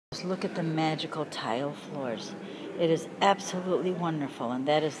Just look at the magical tile floors. It is absolutely wonderful, and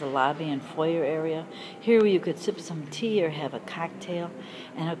that is the lobby and foyer area. Here where you could sip some tea or have a cocktail,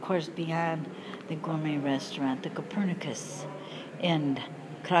 and of course beyond the gourmet restaurant, the Copernicus in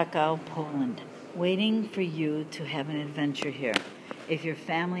Krakow, Poland, waiting for you to have an adventure here. If your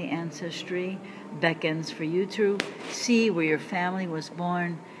family ancestry beckons for you to see where your family was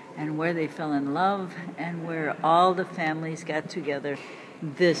born and where they fell in love and where all the families got together,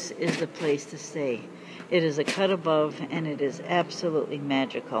 this is the place to stay. It is a cut above, and it is absolutely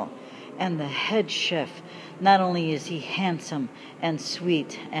magical. And the head chef, not only is he handsome and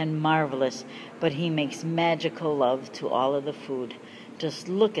sweet and marvelous, but he makes magical love to all of the food. Just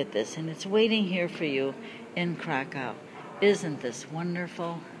look at this, and it's waiting here for you in Krakow. Isn't this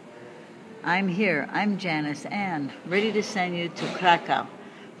wonderful? I'm here. I'm Janice, and ready to send you to Krakow.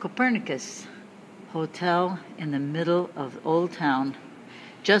 Copernicus Hotel in the middle of Old Town,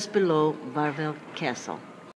 just below Warwick Castle.